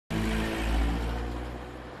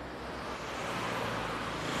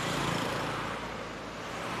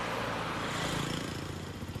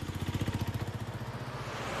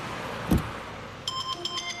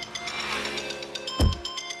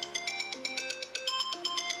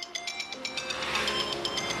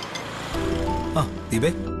ആ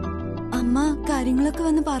ദീപേ, അമ്മ കാര്യങ്ങളൊക്കെ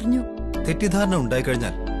വന്ന് പറഞ്ഞു. തെറ്റിദ്ധാരണ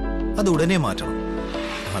ഉണ്ടായിക്കഴിഞ്ഞാൽ അത് ഉടനെ മാറ്റണം.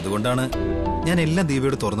 അതുകൊണ്ടാണ് ഞാൻ എല്ലാം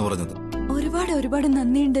ദീപയോട് തുറന്നു പറഞ്ഞത്. ഒരുപാട്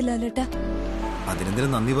നന്ദിയുണ്ട് ലാലേട്ടാ.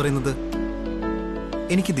 അതിനെന്തിനും നന്ദി പറയുന്നത്?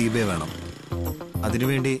 എനിക്ക് ദീപയെ വേണം.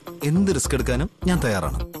 അതിനുവേണ്ടി എന്ത് റിസ്ക് എടുക്കാനും ഞാൻ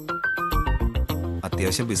തയ്യാറാണ്.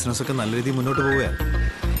 അത്യാവശ്യം ബിസിനസ്സൊക്കെ നല്ല രീതിയിൽ മുന്നോട്ട് പോവുകയാണ്.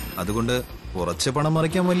 അതുകൊണ്ട് കുറച്ച് പണം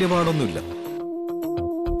മറിക്കാൻ വലിയ പാടൊന്നുമില്ല.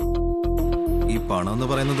 ഈ പണം എന്ന്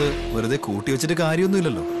പറയുന്നത് വെറുതെ കൂട്ടി വെച്ചിട്ട്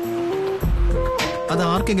കാര്യമൊന്നുമില്ലല്ലോ. അത്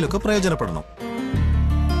ആർക്കെങ്കിലുമൊക്കെ പ്രയോജനപ്പെടണം.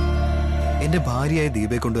 എന്റെ ഭാര്യയായ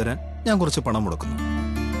ദീപയെ കൊണ്ടുവരാൻ ഞാൻ കുറച്ച് പണം മുടക്കുന്നു.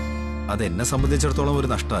 അതെന്നെ സംബന്ധിച്ചിടത്തോളം ഒരു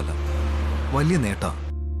നഷ്ടമല്ല, വലിയ നേട്ടാ.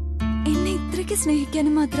 എന്നെ ഇത്രയ്ക്ക്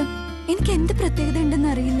സ്നേഹിക്കാനും മാത്രം എനിക്ക് എന്ത് പ്രത്യേകത ഉണ്ടെന്ന്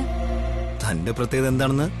അറിയില്ല. തന്റെ പ്രത്യേകത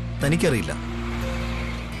എന്താണെന്ന് തനിക്കറിയില്ല.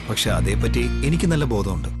 പക്ഷെ അതേപ്പറ്റി എനിക്ക് നല്ല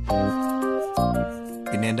ബോധമുണ്ട്.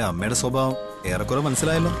 പിന്നെ എന്റെ അമ്മയുടെ സ്വഭാവം ഏറെക്കുറെ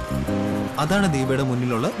മനസ്സിലായല്ലോ. അതാണ് ദീപയുടെ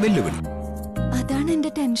മുന്നിലുള്ള വെല്ലുവിളി. അതാണ്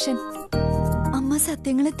എന്റെ ടെൻഷൻ. അമ്മ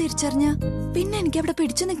സത്യങ്ങളെ തിരിച്ചറിഞ്ഞ പിന്നെ എനിക്ക് അവിടെ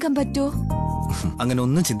പിടിച്ചു നിൽക്കാൻ പറ്റുമോ? അങ്ങനെ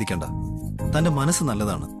ഒന്നും ചിന്തിക്കണ്ട. തന്റെ മനസ്സ്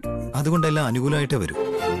നല്ലതാണ്. അതുകൊണ്ടെല്ലാം അനുകൂലമായിട്ടേ വരൂ.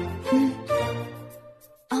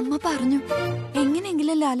 അമ്മ പറഞ്ഞു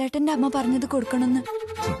എങ്ങനെയെങ്കിലും ലാലേട്ടന്റെ അമ്മ പറഞ്ഞത് കൊടുക്കണമെന്ന്.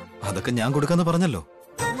 അതൊക്കെ ഞാൻ കൊടുക്കാന്ന് പറഞ്ഞല്ലോ.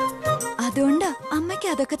 അതുകൊണ്ടാ അമ്മയ്ക്ക്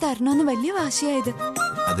അതൊക്കെ തരണമെന്ന് വലിയ വാശിയായത്.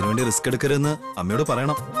 അതിനുവേണ്ടി റിസ്ക് എടുക്കരുതെന്ന് അമ്മയോട്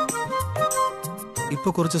പറയണം. ഇപ്പൊ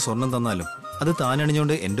കുറച്ച് സ്വർണം തന്നാലും അത്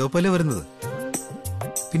താനണിഞ്ഞോണ്ട് എന്റെ ഒപ്പല്ലേ വരുന്നത്.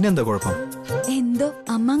 പിന്നെന്താ കുഴപ്പം? എന്തോ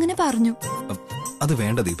അമ്മ അങ്ങനെ പറഞ്ഞു. അത്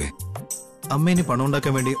വേണ്ട ദീപേ. അമ്മേനെ പണം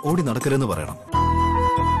ഉണ്ടാക്കാൻ വേണ്ടി ഓടി നടക്കരുതെന്ന് പറയണം.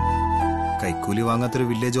 കൈക്കൂലി വാങ്ങാത്തൊരു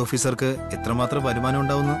വില്ലേജ് ഓഫീസർക്ക് എത്രമാത്രം വരുമാനം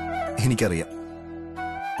ഉണ്ടാവുമെന്ന് എനിക്കറിയാം.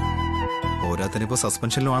 പോരാത്തനിപ്പോ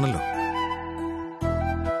സസ്പെൻഷനിലും ആണല്ലോ.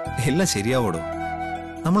 എല്ലാം ശരിയാവോടോ.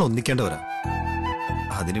 നമ്മൾ ഒന്നിക്കേണ്ടവരാ.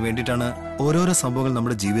 അതിനു വേണ്ടിയിട്ടാണ് ഓരോരോ സംഭവങ്ങൾ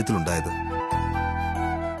നമ്മുടെ ജീവിതത്തിൽ ഉണ്ടായത്.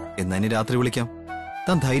 എന്നാ ഇനി രാത്രി വിളിക്കാം.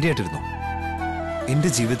 താൻ ധൈര്യമായിട്ടിരുന്നു. എന്റെ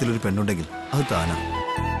ജീവിതത്തിൽ ഒരു പെണ്ണുണ്ടെങ്കിൽ അത് താനാ.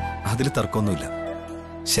 അതിൽ തർക്കമൊന്നുമില്ല.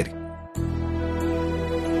 ശരി.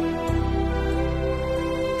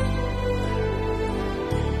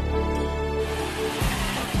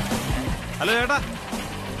 ഹലോ ചേട്ടാ,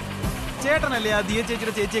 ചേട്ടനല്ലേ ആ ദിയ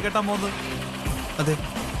ചേച്ചിയുടെ ചേച്ചിയെ കെട്ടാൻ പോകുന്നത്? അതെ.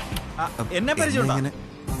 എന്നെ പരിചയമുണ്ടോ?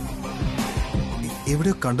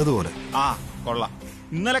 എവിടെയോ കണ്ടതുപോലെ. ആ കൊള്ളാം.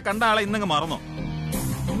 ഇന്നലെ കണ്ട ആളെ ഇന്നങ്ങ് മറന്നോ?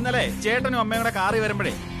 ഇന്നലെ ചേട്ടനും അമ്മയും കൂടെ കാറി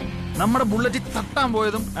വരുമ്പോഴേ നമ്മുടെ ബുള്ളറ്റിൽ തട്ടാൻ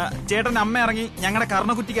പോയതും ചേട്ടന്റെ അമ്മ ഇറങ്ങി ഞങ്ങളുടെ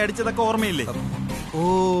കർണക്കുറ്റിക്ക് അടിച്ചതൊക്കെ ഓർമ്മയില്ലേ? ഓ,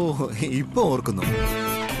 ഇപ്പൊ ഓർക്കുന്നു.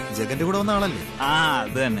 ജഗന്റെ കൂടെ വന്ന ആളല്ലേ? ആ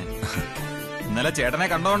അത് തന്നെ. ഇന്നലെ ചേട്ടനെ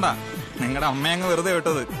കണ്ടോണ്ടാ നിങ്ങളുടെ അമ്മയങ്ങ് വെറുതെ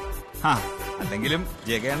വിട്ടത്. ആ അല്ലെങ്കിലും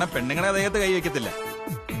ജഗേണ്ണ പെണ്ണുങ്ങളെ ദേഹത്ത് കൈവയ്ക്കത്തില്ല.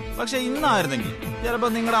 പക്ഷെ ഇന്നായിരുന്നെങ്കിൽ ചിലപ്പോ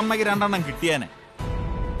നിങ്ങളുടെ അമ്മയ്ക്ക് 2 എണ്ണം കിട്ടിയാനെ.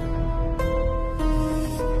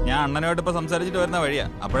 ഞാൻ അണ്ണനുമായിട്ട് ഇപ്പൊ സംസാരിച്ചിട്ട് വരുന്ന വഴിയാ.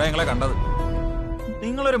 അപ്പോഴാ നിങ്ങളെ കണ്ടത്.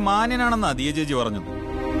 നിങ്ങളൊരു മാന്യനാണെന്നാ ദിയ ചേച്ചി പറഞ്ഞു.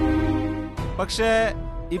 പക്ഷേ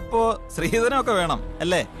ഇപ്പോ സ്ത്രീധനമൊക്കെ വേണം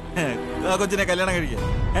അല്ലേ ആ കൊച്ചിനെ കല്യാണം കഴിക്കാൻ?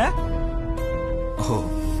 ഓ,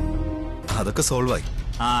 അതൊക്കെ സോൾവ് ആയി.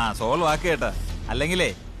 ആ സോൾവ് ആക്കി കേട്ടാ. അല്ലെങ്കിലേ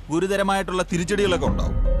ഗുരുതരമായിട്ടുള്ള തിരിച്ചടികളൊക്കെ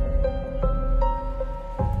ഉണ്ടാവും.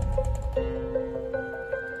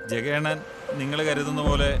 ജഗേണ്ണൻ നിങ്ങൾ കരുതുന്ന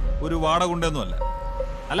പോലെ ഒരു വാടകൊണ്ടൊന്നുമല്ല.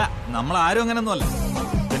 അല്ല, നമ്മൾ ആരും അങ്ങനെയൊന്നുമല്ല.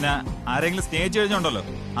 പിന്നെ ആരെങ്കിലും സ്നേഹിച്ചു കഴിഞ്ഞുണ്ടല്ലോ,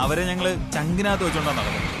 അവരെ ഞങ്ങള് ചങ്കിനകത്ത് വെച്ചോണ്ടാ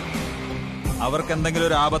നടക്കുന്നത്. അവർക്ക് എന്തെങ്കിലും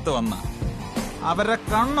ഒരു ആപത്ത് വന്ന അവരുടെ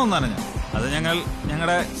കണ്ണൊന്നനഞ്ഞ അത് ഞങ്ങൾ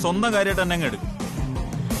ഞങ്ങളുടെ സ്വന്തം കാര്യമായിട്ട് തന്നെ അങ്ങ് എടുക്കും.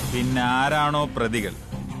 പിന്നെ ആരാണോ പ്രതികൾ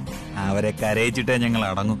അവരെ കരയിച്ചിട്ടേ ഞങ്ങൾ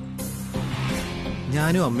അടങ്ങും.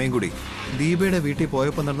 ഞാനും അമ്മയും കൂടി ദീപയുടെ വീട്ടിൽ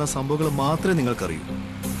പോയപ്പോ നടന്ന സംഭവങ്ങൾ മാത്രമേ നിങ്ങൾക്കറിയൂ.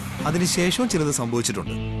 അതിനുശേഷവും ചിലത്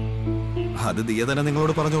സംഭവിച്ചിട്ടുണ്ട്. അത് ദിയ തന്നെ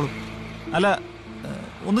നിങ്ങളോട് പറഞ്ഞോളൂ. അല്ല,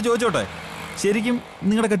 ഒന്ന് ചോദിച്ചോട്ടെ, ശരിക്കും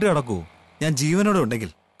നിങ്ങളുടെ കെട്ട് കിടക്കുവോ? ഞാൻ ജീവനോടെ ഉണ്ടെങ്കിൽ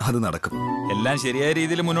അത് നടക്കും. എല്ലാം ശരിയായ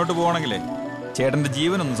രീതിയിൽ മുന്നോട്ട് പോകണമെങ്കിലേ ചേട്ടന്റെ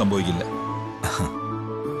ജീവനൊന്നും സംഭവിക്കില്ല.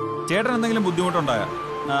 ചേട്ടൻ എന്തെങ്കിലും ബുദ്ധിമുട്ടുണ്ടായ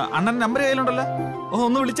അണ്ണൻ നമ്പർ കയ്യിലുണ്ടല്ലോ,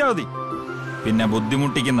 ഒന്ന് വിളിച്ചാൽ മതി. പിന്നെ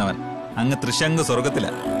ബുദ്ധിമുട്ടിക്കുന്നവൻ അങ്ങ് തൃശങ്ക് സ്വർഗത്തില.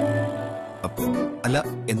 അല്ല,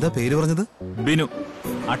 എന്താ പേര് പറഞ്ഞത്? ബിനു.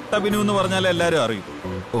 അട്ട ബിനു എന്ന് പറഞ്ഞാൽ എല്ലാരും അറിയും.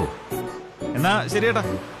 ഓ, എന്നാ ശരിയേട്ടാ,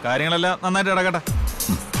 കാര്യങ്ങളെല്ലാം നന്നായിട്ട് നടക്കട്ടെ.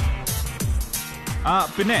 ആ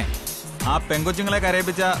പിന്നെ ആ പെങ്കൊച്ചുങ്ങളെ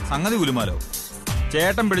കരയിപ്പിച്ച സംഗതി കുലുമാലോ.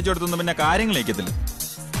 ചേട്ടൻ പിടിച്ചെടുത്തൊന്നും പിന്നെ കാര്യങ്ങളേക്കത്തില്ല.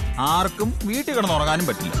 ആർക്കും വീട്ടിൽ കിടന്നുറങ്ങാനും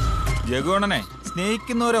പറ്റില്ല. ജഗുവണ്ണനെ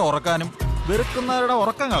സ്നേഹിക്കുന്നവരെ ഉറക്കാനും വെറുക്കുന്നവരുടെ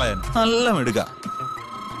ഉറക്കം കളയാനും നല്ല മെടുക.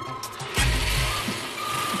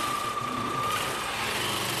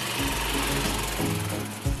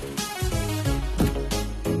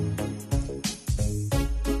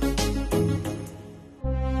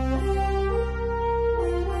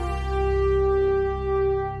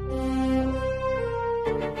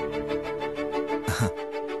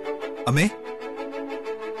 അമ്മേ,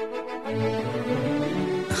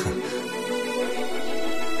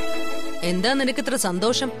 എന്താ നിനക്ക് ഇത്ര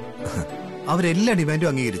സന്തോഷം? അവരെല്ലാ ഡിമാൻഡും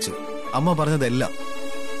അംഗീകരിച്ചു. അമ്മ പറഞ്ഞതെല്ലാം.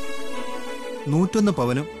 101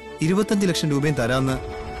 പവനും 25 ലക്ഷം രൂപയും തരാന്ന്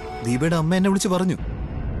ദീപയുടെ അമ്മ എന്നെ വിളിച്ചു പറഞ്ഞു.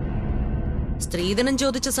 സ്ത്രീധനം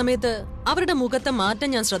ചോദിച്ച സമയത്ത് അവരുടെ മുഖത്തെ മാറ്റം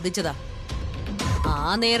ഞാൻ ശ്രദ്ധിച്ചതാ. ആ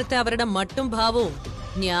നേരത്തെ അവരുടെ മട്ടും ഭാവവും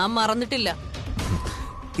ഞാൻ മറന്നിട്ടില്ല.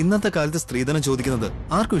 ഇന്നത്തെ കാലത്ത് സ്ത്രീധനം ചോദിക്കുന്നത്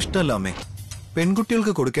ആർക്കും ഇഷ്ടമല്ല അമ്മേ.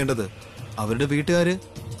 പെൺകുട്ടികൾക്ക് കൊടുക്കേണ്ടത് അവരുടെ വീട്ടുകാര്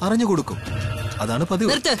അറിഞ്ഞു കൊടുക്കും. അതാണ് പതിവ്.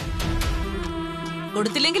 നിർത്ത്.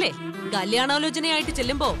 കൊടുത്തില്ലെങ്കിലേ കല്യാണാലോചനയായിട്ട്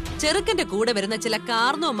ചെല്ലുമ്പോ ചെറുക്കന്റെ കൂടെ വരുന്ന ചില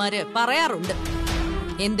കാർന്നോമാര് പറയാറുണ്ട്,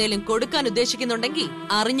 എന്തേലും കൊടുക്കാൻ ഉദ്ദേശിക്കുന്നുണ്ടെങ്കിൽ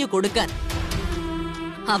അറിഞ്ഞു കൊടുക്കാൻ.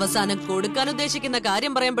 അവസാനം കൊടുക്കാൻ ഉദ്ദേശിക്കുന്ന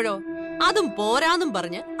കാര്യം പറയുമ്പോഴോ അതും പോരാന്നും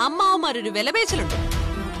പറഞ്ഞ് അമ്മാവന്മാരൊരു വിലപേശലുണ്ട്.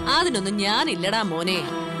 അതിനൊന്നും ഞാനില്ലടാ മോനെ.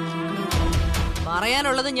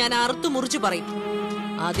 പറയാനുള്ളത് ഞാൻ അറുത്തു മുറിച്ചു പറയും.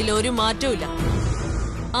 അതിലൊരു മാറ്റവും.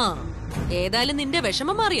 ആ, ഏതായാലും നിന്റെ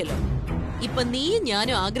വിഷമം മാറിയല്ലോ. ഇപ്പൊ നീയും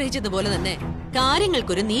ഞാനും ആഗ്രഹിച്ചതുപോലെ തന്നെ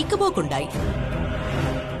കാര്യങ്ങൾക്കൊരു നീക്കുപോക്കുണ്ടായി.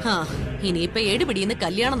 ഇനിയിപ്പൊ ഏടുപിടിയെന്ന്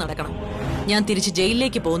കല്യാണം നടക്കണം. ഞാൻ തിരിച്ച്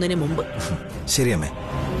ജയിലിലേക്ക് പോകുന്നതിന് മുമ്പ്. ശരിയമ്മേ.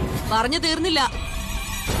 പറഞ്ഞു തീർന്നില്ല.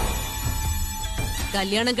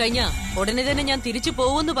 കല്യാണം കഴിഞ്ഞാ ഉടനെ തന്നെ ഞാൻ തിരിച്ചു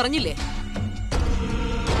പോവെന്ന് പറഞ്ഞില്ലേ?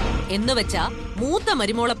 എന്ന് വെച്ചാ മൂത്ത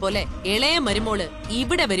മരുമോളെ പോലെ ഇളയ മരുമോള്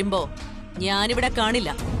ഇവിടെ വരുമ്പോ ഞാനിവിടെ കാണില്ല.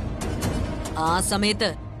 ആ സമയത്ത്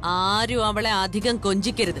ആരും അവളെ അധികം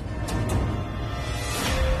കൊഞ്ചിക്കരുത്.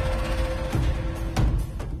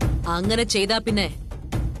 അങ്ങനെ ചെയ്താ പിന്നെ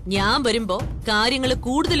ഞാൻ വരുമ്പോ കാര്യങ്ങൾ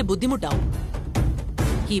കൂടുതൽ ബുദ്ധിമുട്ടാവും.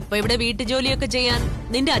 ഇപ്പൊ ഇവിടെ വീട്ടുജോലിയൊക്കെ ചെയ്യാൻ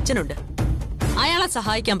നിന്റെ അച്ഛനുണ്ട്. അയാളെ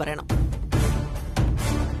സഹായിക്കാൻ പറയണം.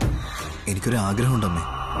 എനിക്കൊരു ആഗ്രഹമുണ്ടമ്മേ.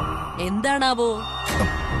 എന്താണാവോ?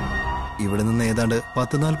 ഇവിടെ നിന്ന് ഏതാണ്ട്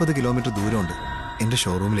 40 കിലോമീറ്റർ ദൂരമുണ്ട് എന്റെ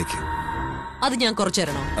ഷോറൂമിലേക്ക്. അത് ഞാൻ കുറച്ചു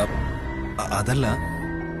തരണോ? അതല്ല,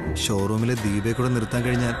 ഷോറൂമിലെ ദീപയെ കൂടെ നിർത്താൻ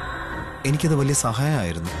കഴിഞ്ഞാൽ എനിക്കത് വലിയ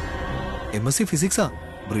സഹായമായിരുന്നു. MSc ഫിസിക്സാ.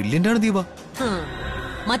 ബ്രില്യന്റ് ആണ് ദീപ.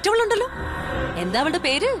 മറ്റവളുണ്ടല്ലോ, എന്താ അവളുടെ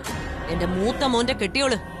പേര്? എന്റെ മൂത്ത മോന്റെ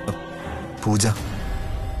കെട്ടിയോള് പൂജ.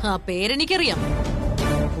 ആ പേരെനിക്കറിയാം,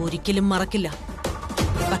 ഒരിക്കലും മറക്കില്ല.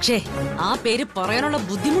 പക്ഷേ ആ പേര് പറയാനുള്ള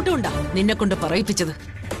ബുദ്ധിമുട്ടുണ്ടാ നിന്നെ കൊണ്ട് പറയിപ്പിച്ചത്.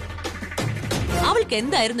 അവൾക്ക്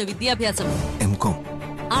എന്തായിരുന്നു വിദ്യാഭ്യാസം? M.Com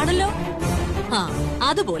ആണല്ലോ.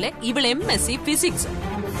 അതുപോലെ ഇവൾ MSc ഫിസിക്സ്.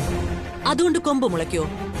 അതുകൊണ്ട് കൊമ്പ് മുളയ്ക്കോ?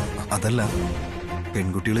 അതല്ല,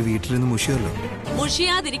 പെൺകുട്ടികള് വീട്ടിൽ നിന്ന് മുഷിയല്ലോ.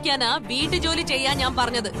 മുഷിയാതിരിക്കാനാ വീട്ടുജോലി ചെയ്യാൻ ഞാൻ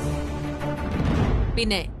പറഞ്ഞത്.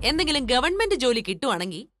 പിന്നെ എന്തെങ്കിലും ഗവൺമെന്റ് ജോലി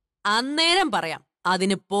കിട്ടുവാണെങ്കിൽ അന്നേരം പറയാം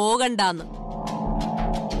അതിന് പോകണ്ടാന്ന്.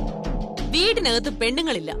 വീടിനകത്ത്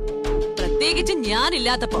പെണ്ണുങ്ങളില്ല, പ്രത്യേകിച്ച്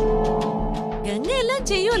ഞാനില്ലാത്തപ്പോ. ഗംഗയെല്ലാം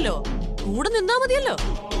ചെയ്യുമല്ലോ, കൂടെ നിന്നാ മതിയല്ലോ.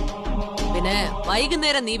 പിന്നെ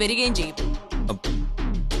വൈകുന്നേരം നീ വരികയും ചെയ്യും.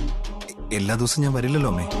 എല്ലാ ദിവസവും ഞാൻ വരില്ലല്ലോ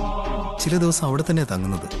അമ്മേ. ചില ദിവസം അവിടെ തന്നെയാ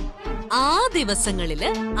തങ്ങുന്നത്. ആ ദിവസങ്ങളില്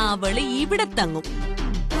അവള് ഇവിടെ തങ്ങും.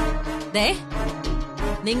 ദേ,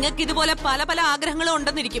 നിങ്ങൾക്ക് ഇതുപോലെ പല പല ആഗ്രഹങ്ങളും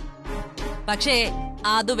ഉണ്ടെന്നിരിക്കും. പക്ഷേ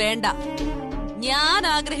അത് വേണ്ട. ഞാൻ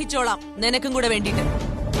ആഗ്രഹിച്ചോളാം നിനക്കും കൂടെ വേണ്ടിട്ട്.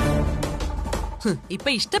 ഇപ്പൊ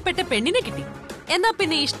ഇഷ്ടപ്പെട്ട പെണ്ണിനെ കിട്ടി, എന്നാ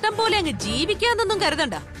പിന്നെ ഇഷ്ടം പോലെ അങ്ങ് ജീവിക്കാന്നൊന്നും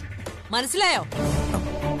കരുതണ്ട. മനസ്സിലായോ?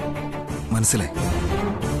 മനസ്സിലായി.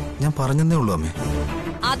 ഞാൻ പറഞ്ഞതേ ഉള്ളൂ അമ്മേ.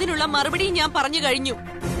 അതിനുള്ള മറുപടി ഞാൻ പറഞ്ഞു കഴിഞ്ഞു.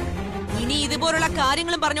 ഇനി ഇതുപോലുള്ള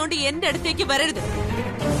കാര്യങ്ങളും പറഞ്ഞുകൊണ്ട് എന്റെ അടുത്തേക്ക് വരരുത്.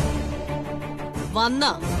 വന്ന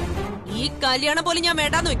ഈ കല്യാണം പോലും ഞാൻ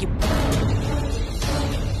വേണ്ടാന്ന് വെക്കും.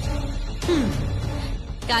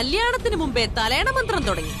 കല്യാണത്തിന് മുമ്പേ തലേണ മന്ത്രം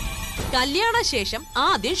തുടങ്ങി. കല്യാണ ശേഷം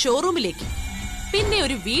ആദ്യം ഷോറൂമിലേക്ക്, പിന്നെ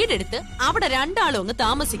ഒരു വീടെടുത്ത് അവിടെ രണ്ടാളും അങ്ങ്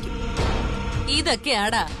താമസിക്കും.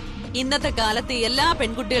 ഇതൊക്കെയാടാ ഇന്നത്തെ കാലത്ത് എല്ലാ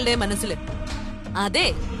പെൺകുട്ടികളുടെയും മനസ്സിൽ. അതെ,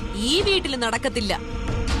 ഈ വീട്ടിൽ നടക്കത്തില്ല.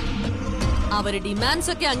 അവര് ഡിമാൻഡ്സ്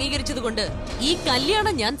ഒക്കെ അംഗീകരിച്ചതുകൊണ്ട് ഈ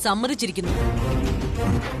കല്യാണം ഞാൻ സമ്മതിച്ചിരിക്കുന്നു.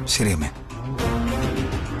 ശരി അമ്മേ.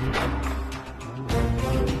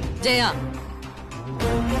 ജയ,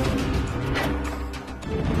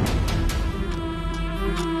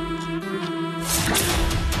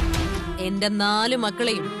 എന്റെ 4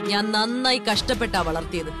 മക്കളെയും ഞാൻ നന്നായി കഷ്ടപ്പെട്ടാ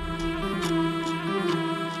വളർത്തിയത്.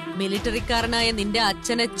 മിലിറ്ററിക്കാരനായ നിന്റെ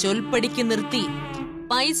അച്ഛനെ ചൊൽപ്പടിക്ക് നിർത്തി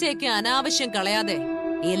പൈസയൊക്കെ അനാവശ്യം കളയാതെ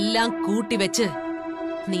എല്ലാം കൂട്ടിവെച്ച്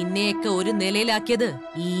നിന്നെയൊക്കെ ഒരു നിലയിലാക്കിയത്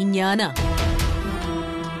ഈ ഞാനാ.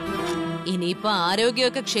 ഇനിയിപ്പൊ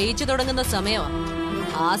ആരോഗ്യമൊക്കെ ക്ഷയിച്ചു തുടങ്ങുന്ന സമയമാ.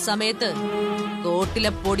 ആ സമയത്ത്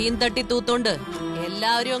കോട്ടിലെ പൊടിയും തട്ടി തൂത്തോണ്ട്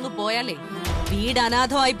എല്ലാവരും അങ്ങ് പോയാലേ വീട്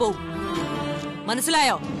അനാഥമായി പോവും.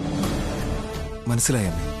 മനസ്സിലായോ? മനസ്സിലായി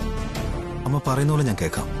അമ്മേ. അമ്മ പറയുന്ന പോലെ ഞാൻ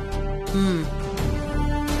കേൾക്കാം.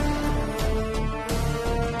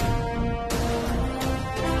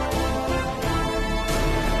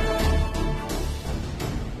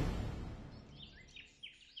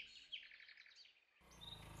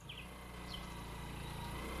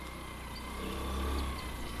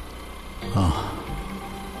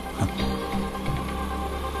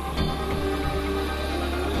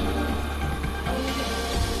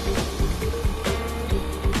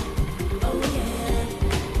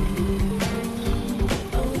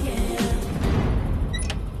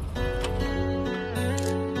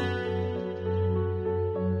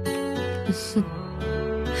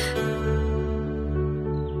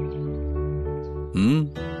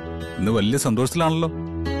 ഇന്ന് വലിയ സന്തോഷത്തിലാണല്ലോ.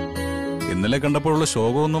 ഇന്നലെ കണ്ടപ്പോഴുള്ള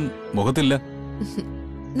ശോകമൊന്നും മുഖത്തില്ല.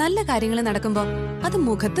 നല്ല കാര്യങ്ങൾ നടക്കുമ്പോ അത്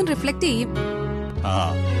മുഖത്തും റിഫ്ലക്ട് ചെയ്യും. ആ,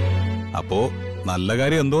 അപ്പോ നല്ല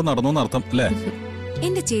കാര്യം എന്തോ നടന്നോന്നർത്ഥം അല്ലേ?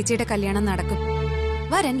 എന്റെ ചേച്ചിയുടെ കല്യാണം നടക്കും.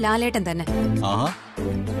 വരൻ ലാലേട്ടൻ തന്നെ. ആഹാ.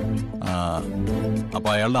 അപ്പൊ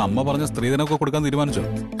അയാളുടെ അമ്മ പറഞ്ഞ സ്ത്രീധനമൊക്കെ കൊടുക്കാൻ തീരുമാനിച്ചോ?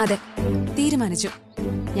 അതെ, തീരുമാനിച്ചു.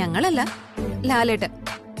 ഞങ്ങളല്ല, ലാലേട്ടൻ.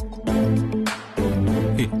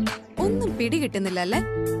 ഒന്നും പിടികിട്ടുന്നില്ല അല്ലേ?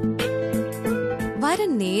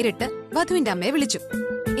 വരൻ നേരിട്ട് വധുവിന്റെ അമ്മയെ വിളിച്ചു.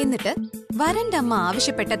 എന്നിട്ട് വരന്റെ അമ്മ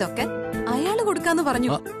ആവശ്യപ്പെട്ടതൊക്കെ അയാള് കൊടുക്കാന്ന്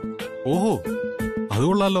പറഞ്ഞു. ഓഹോ, അത്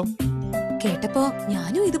കൊള്ളാലോ. കേട്ടപ്പോ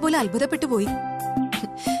ഞാനും ഇതുപോലെ അത്ഭുതപ്പെട്ടു പോയി.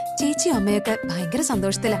 ചേച്ചിയും അമ്മയൊക്കെ ഭയങ്കര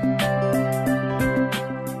സന്തോഷത്തില.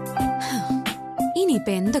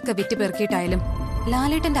 ഇനിയിപ്പൊ എന്തൊക്കെ വിറ്റ് പെറുക്കിയിട്ടായാലും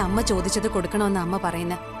ലാലേട്ടന്റെ അമ്മ ചോദിച്ചത് കൊടുക്കണമെന്ന് അമ്മ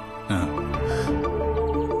പറയുന്ന.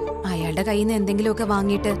 അയാളുടെ കയ്യിൽ നിന്ന് എന്തെങ്കിലുമൊക്കെ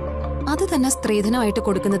വാങ്ങിയിട്ട് അത് തന്നെ സ്ത്രീധനമായിട്ട്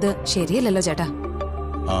കൊടുക്കുന്നത് ശരിയല്ലല്ലോ ചേട്ടാ.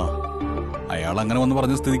 ആ, അയാൾ അങ്ങനെ വന്ന്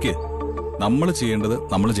പറഞ്ഞ സ്ഥിതിക്ക് നമ്മൾ ചെയ്യേണ്ടത്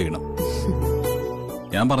നമ്മൾ ചെയ്യണം.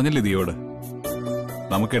 ഞാൻ പറഞ്ഞില്ലേ ദിയോട്,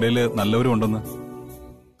 നമുക്കിടയില് നല്ലവരും ഉണ്ടെന്ന്.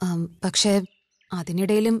 പക്ഷേ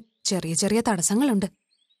അതിനിടയിലും ചെറിയ ചെറിയ തടസ്സങ്ങളുണ്ട്.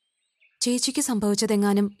 ചേച്ചിക്ക്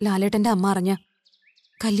സംഭവിച്ചതെങ്ങാനും ലാലേട്ടന്റെ അമ്മ അറിഞ്ഞ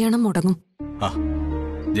കല്യാണം മുടങ്ങും. ആ,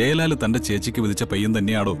 ജയലാല് തന്റെ ചേച്ചിക്ക് വിധിച്ച പയ്യൻ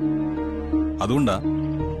തന്നെയാണോ? അതുകൊണ്ടാ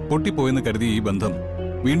പൊട്ടിപ്പോയെന്ന് കരുതി ഈ ബന്ധം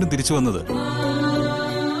വീണ്ടും തിരിച്ചു വന്നത്.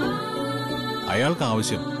 അയാൾക്ക്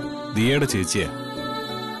ആവശ്യം ദിയയുടെ ചേച്ചിയെ,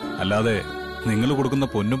 അല്ലാതെ നിങ്ങൾ കൊടുക്കുന്ന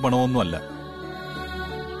പൊന്നും പണമൊന്നുമല്ല.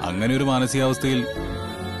 അങ്ങനെ ഒരു മാനസികാവസ്ഥയിൽ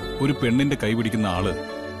ഒരു പെണ്ണിന്റെ കൈ പിടിക്കുന്ന ആള്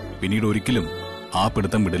പിന്നീട് ഒരിക്കലും ആ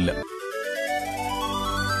പിടുത്തം വിടില്ല.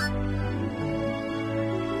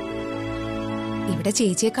 ഇവിടെ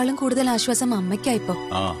ചേച്ചിയെക്കാളും കൂടുതൽ ആശ്വാസം അമ്മയ്ക്കായിപ്പോ.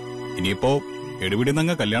 ആ, ഇനിയിപ്പോ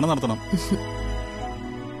എടുപിടിന്നങ്ങ് കല്യാണം നടത്തണം.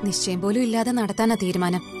 നിശ്ചയം പോലും ഇല്ലാതെ നടത്താനാ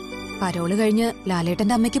തീരുമാനം. പരോള് കഴിഞ്ഞ്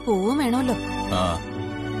ലാലേട്ടന്റെ അമ്മയ്ക്ക് പോവും വേണമല്ലോ. ആ,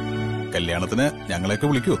 കല്യാണത്തിന് ഞങ്ങളെയൊക്കെ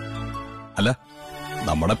വിളിക്കൂ. അല്ല,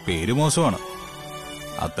 നമ്മുടെ പേര് മോശമാണ്.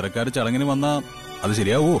 അത്തരക്കാര് ചടങ്ങിന് വന്നാ അത്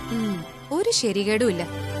ശരിയാവോ? ഒരു ശരികേടുമില്ല.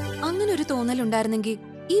 അങ്ങനെ ഒരു തോന്നലുണ്ടായിരുന്നെങ്കിൽ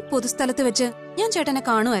ഈ പൊതുസ്ഥലത്ത് വെച്ച് ഞാൻ ചേട്ടനെ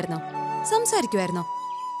കാണുമായിരുന്നോ, സംസാരിക്കുമായിരുന്നോ?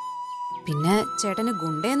 പിന്നെ ചേട്ടന്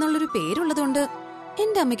ഗുണ്ട എന്നുള്ളൊരു പേരുള്ളതുകൊണ്ട്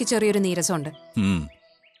എന്റെ അമ്മയ്ക്ക് ചെറിയൊരു നീരസമുണ്ട്.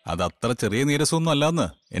 അതത്ര ചെറിയ നീരസമൊന്നും അല്ലാന്ന്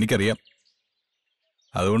എനിക്കറിയാം.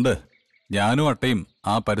 അതുകൊണ്ട് ഞാനും അട്ടയും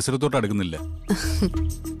ആ പരിസരത്തോട്ട് അടുക്കുന്നില്ല.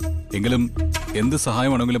 എങ്കിലും എന്ത്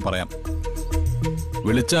സഹായമാണെങ്കിലും പറയാം.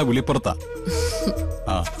 വിളിച്ചാ വിളിപ്പുറത്താ.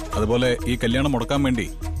 ആ, അതുപോലെ ഈ കല്യാണം മുടക്കാൻ വേണ്ടി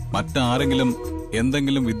മറ്റാരെങ്കിലും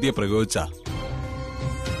എന്തെങ്കിലും വിദ്യ പ്രയോഗിച്ചാ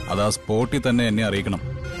അതാ സ്പോട്ടിൽ തന്നെ എന്നെ അറിയിക്കണം.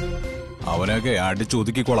 അവനെയൊക്കെ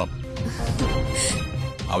അടിച്ചൊതുക്കിക്കോളാം.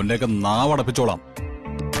 അവന്റെയൊക്കെ നാവടപ്പിച്ചോളാം.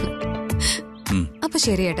 അപ്പൊ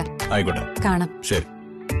ശരി ഏട്ടാ, ആയിക്കോട്ടെ, കാണാം. ശരി.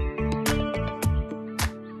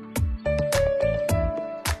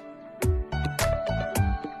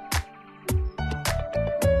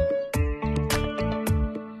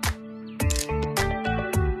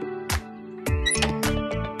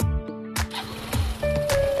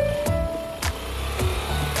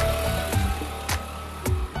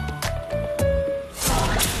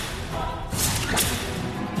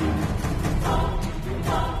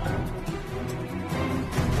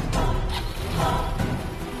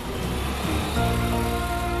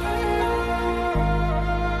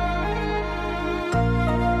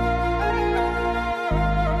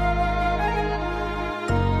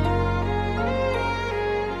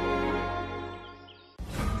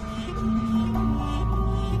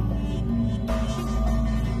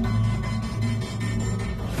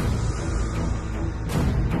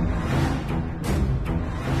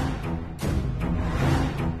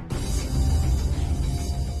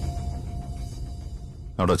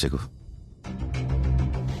 അവിടെ വച്ചേക്കൂ.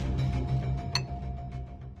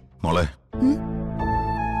 മോളെ,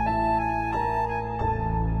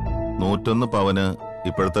 101 പവന്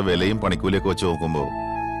ഇപ്പോഴത്തെ വിലയും പണിക്കൂലിയൊക്കെ വെച്ച് നോക്കുമ്പോ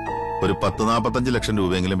ഒരു 10-45 ലക്ഷം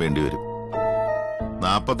രൂപയെങ്കിലും വേണ്ടിവരും.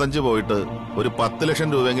 45 പോയിട്ട് ഒരു 10 ലക്ഷം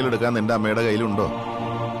രൂപയെങ്കിലും എടുക്കാൻ നിന്റെ അമ്മയുടെ കയ്യിലുണ്ടോ?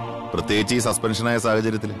 പ്രത്യേകിച്ച് ഈ സസ്പെൻഷനായ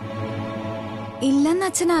സാഹചര്യത്തിൽ. ഇല്ലെന്ന്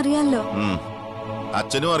അച്ഛൻ അറിയാലോ.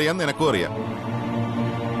 അച്ഛനും അറിയാം, നിനക്കും അറിയാം.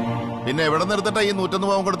 പിന്നെ എവിടെ നിർത്തിട്ടാ ഈ 101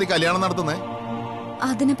 പവൻ കൊടുത്ത് കല്യാണം നടത്തുന്നേ?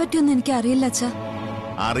 അതിനെപ്പറ്റിയൊന്നും എനിക്ക് അറിയില്ല അച്ഛാ.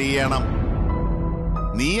 അറിയണം,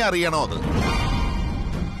 നീ അറിയണോ? അത്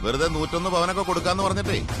വെറുതെ 101 പവനൊക്കെ കൊടുക്കാന്ന്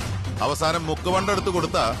പറഞ്ഞിട്ടേ അവസാനം മുക്കുവണ്ടെടുത്ത്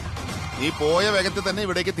കൊടുത്താ നീ പോയ വേഗത്തിൽ തന്നെ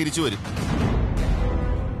ഇവിടേക്ക് തിരിച്ചു വരും.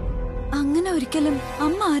 അങ്ങനെ ഒരിക്കലും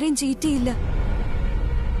അമ്മ ആരെയും ചീറ്റ് ചെയ്യില്ല.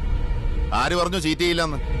 ആര് പറഞ്ഞു ചീറ്റ്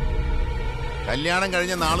ചെയ്യില്ലെന്ന്? കല്യാണം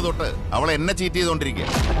കഴിഞ്ഞ നാള് തൊട്ട് അവൾ എന്നെ ചീറ്റ് ചെയ്തോണ്ടിരിക്കുക.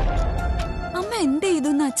 അമ്മ എന്ത് ചെയ്തു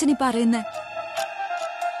അച്ഛനീ പറയുന്നേ?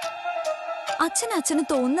 അച്ഛന്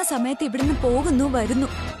തോന്നുന്ന സമയത്ത് ഇവിടുന്ന് പോകുന്നു വരുന്നു.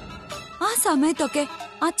 ആ സമയത്തൊക്കെ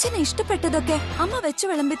അച്ഛന് ഇഷ്ടപ്പെട്ടതൊക്കെ അമ്മ വെച്ചു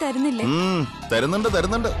വിളമ്പി തരുന്നില്ലേ?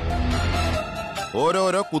 തരുന്നുണ്ട്.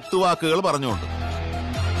 ഓരോരോ കുത്തുവാക്കുകൾ പറഞ്ഞുകൊണ്ട്.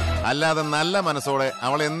 അല്ലാതെ നല്ല മനസ്സോടെ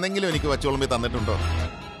അവൾ എന്തെങ്കിലും എനിക്ക് വെച്ചു വിളമ്പി തന്നിട്ടുണ്ടോ?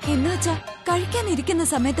 എന്നുവെച്ചാ കഴിക്കാനിരിക്കുന്ന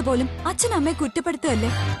സമയത്ത് പോലും അച്ഛൻ അമ്മയെ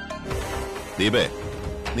കുറ്റപ്പെടുത്തുകയല്ലേ? ദീപേ,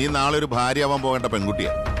 നീ നാളെ ഒരു ഭാര്യയാവാൻ പോകേണ്ട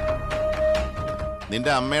പെൺകുട്ടിയാ.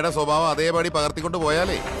 നിന്റെ അമ്മയുടെ സ്വഭാവം അതേപടി പകർത്തിക്കൊണ്ട്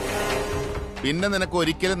പോയാലേ പിന്നെ നിനക്ക്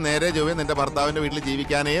ഒരിക്കലും നേരെ ചൊവ്വേ നിന്റെ ഭർത്താവിന്റെ വീട്ടിൽ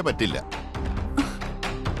ജീവിക്കാനേ പറ്റില്ല.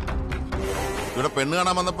 ഇവിടെ പെണ്ണ്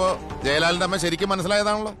കാണാൻ വന്നപ്പോ ജയലാലിന്റെ അമ്മ ശരിക്കും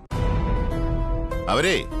മനസ്സിലായതാണല്ലോ.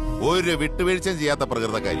 അവരെ ഒരു വിട്ടുവീഴ്ചയും ചെയ്യാത്ത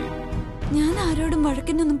പ്രകൃതക്കാരി. ഞാൻ ആരോടും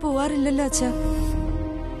വഴക്കിനൊന്നും പോവാറില്ലല്ലോ അച്ഛാ.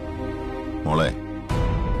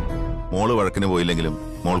 മോള് വഴക്കിന് പോയില്ലെങ്കിലും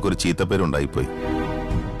മോൾക്കൊരു ചീത്തപ്പേരുണ്ടായിപ്പോയി.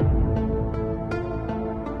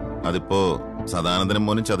 അതിപ്പോ സദാനന്ദനും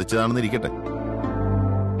മോനും ചതിച്ചതാണെന്ന് ഇരിക്കട്ടെ.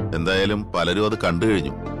 എന്തായാലും പലരും അത് കണ്ടു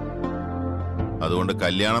കഴിഞ്ഞു. അതുകൊണ്ട്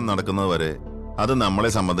കല്യാണം നടക്കുന്നത് വരെ അത് നമ്മളെ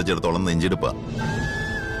സംബന്ധിച്ചിടത്തോളം നെഞ്ചെടുപ്പാ.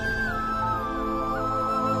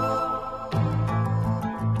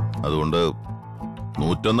 അതുകൊണ്ട്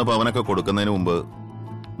 101 പവനൊക്കെ കൊടുക്കുന്നതിന് മുമ്പ്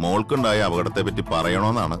മോൾക്കുണ്ടായ അപകടത്തെ പറ്റി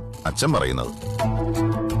പറയണോന്നാണ് അച്ഛൻ പറയുന്നത്.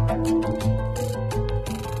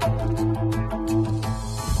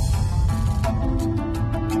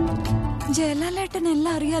 ജയലാലേട്ടൻ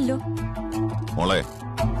എല്ലാം അറിയാലോ. മോളെ,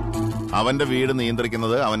 അവന്റെ വീട്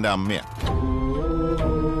നിയന്ത്രിക്കുന്നത് അവന്റെ അമ്മയാ.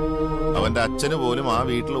 അവന്റെ അച്ഛന് പോലും ആ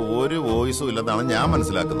വീട്ടിൽ ഒരു വോയിസും ഇല്ലെന്നാണ് ഞാൻ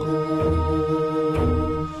മനസ്സിലാക്കുന്നത്.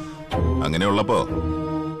 അങ്ങനെയുള്ളപ്പോ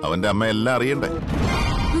അവന്റെ അമ്മ എല്ലാം അറിയണ്ടേ?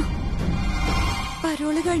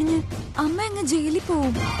 പരോള് കഴിഞ്ഞ് അമ്മ അങ്ങ് ജയിലിൽ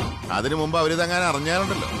പോവും. അതിനു മുമ്പ് അവരിതങ്ങനെ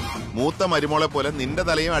അറിഞ്ഞാലുണ്ടല്ലോ, മൂത്ത മരുമോളെ പോലെ നിന്റെ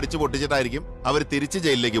തലയും അടിച്ചു പൊട്ടിച്ചിട്ടായിരിക്കും അവർ തിരിച്ച്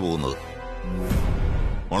ജയിലിലേക്ക് പോകുന്നത്.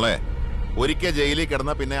 മോളെ, ഒരിക്കൽ ജയിലിൽ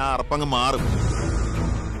കിടന്ന പിന്നെ ആ അറപ്പങ്ങ് മാറും.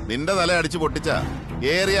 നിന്റെ തല അടിച്ചു പൊട്ടിച്ച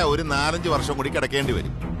ഏറിയ ഒരു 4-5 വർഷം കൂടി കിടക്കേണ്ടി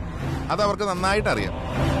വരും. അതവർക്ക് നന്നായിട്ട് അറിയാം.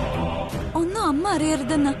 ഒന്നും അമ്മ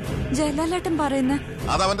അറിയരുതെന്ന് ജയലാലേട്ടൻ പറയുന്ന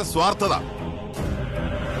അതവന്റെ സ്വാർത്ഥത.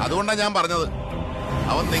 അതുകൊണ്ടാണ് ഞാൻ പറഞ്ഞത്,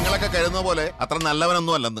 അവൻ നിങ്ങളൊക്കെ കരുതുന്ന പോലെ അത്ര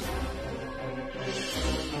നല്ലവനൊന്നും അല്ലെന്ന്.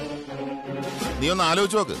 നീ ഒന്ന്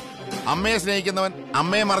ആലോചിച്ച് നോക്ക്. അമ്മയെ സ്നേഹിക്കുന്നവൻ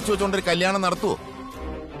അമ്മയെ മറച്ചു വെച്ചുകൊണ്ടൊരു കല്യാണം നടത്തുവോ?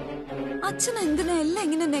 അച്ഛൻ എന്തിനാ എല്ലാം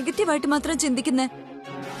ഇങ്ങനെ നെഗറ്റീവായിട്ട് മാത്രം ചിന്തിക്കുന്നേ?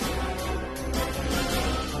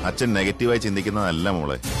 അച്ഛൻ നെഗറ്റീവായി ചിന്തിക്കുന്നതല്ല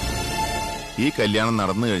മോളെ. ഈ കല്യാണം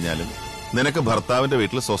നടന്നു കഴിഞ്ഞാലും നിനക്ക് ഭർത്താവിന്റെ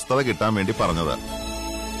വീട്ടിൽ സ്വസ്ഥത കിട്ടാൻ വേണ്ടി പറഞ്ഞതാ.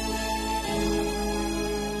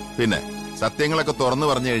 പിന്നെ സത്യങ്ങളൊക്കെ തുറന്നു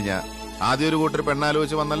പറഞ്ഞു കഴിഞ്ഞാൽ ആദ്യം ഒരു കൂട്ടർ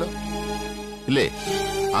പെണ്ണാലോചിച്ച് വന്നല്ലോ ഇല്ലേ?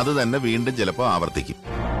 അത് തന്നെ വീണ്ടും ചിലപ്പോ ആവർത്തിക്കും.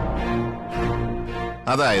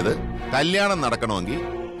 അതായത് കല്യാണം നടക്കണമെങ്കിൽ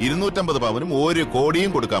 250 പവനും 1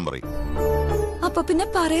 കോടിയും കൊടുക്കാൻ പറയും. അപ്പൊ പിന്നെ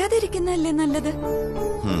പറയാതിരിക്കുന്നല്ലേ നല്ലത്.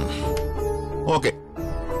 ഓക്കെ,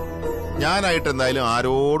 ഞാനായിട്ട് എന്തായാലും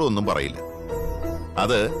ആരോടും ഒന്നും പറയില്ല.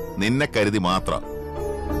 അത് നിന്നെ കരുതി മാത്രം.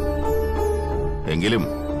 എങ്കിലും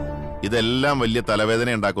ഇതെല്ലാം വലിയ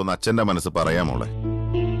തലവേദന ഉണ്ടാക്കുന്ന അച്ഛന്റെ മനസ്സ് പറയാമോളെ.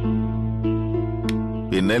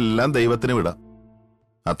 പിന്നെ എല്ലാം ദൈവത്തിന് വിടാം.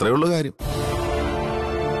 അത്രേ ഉള്ളൂ കാര്യം.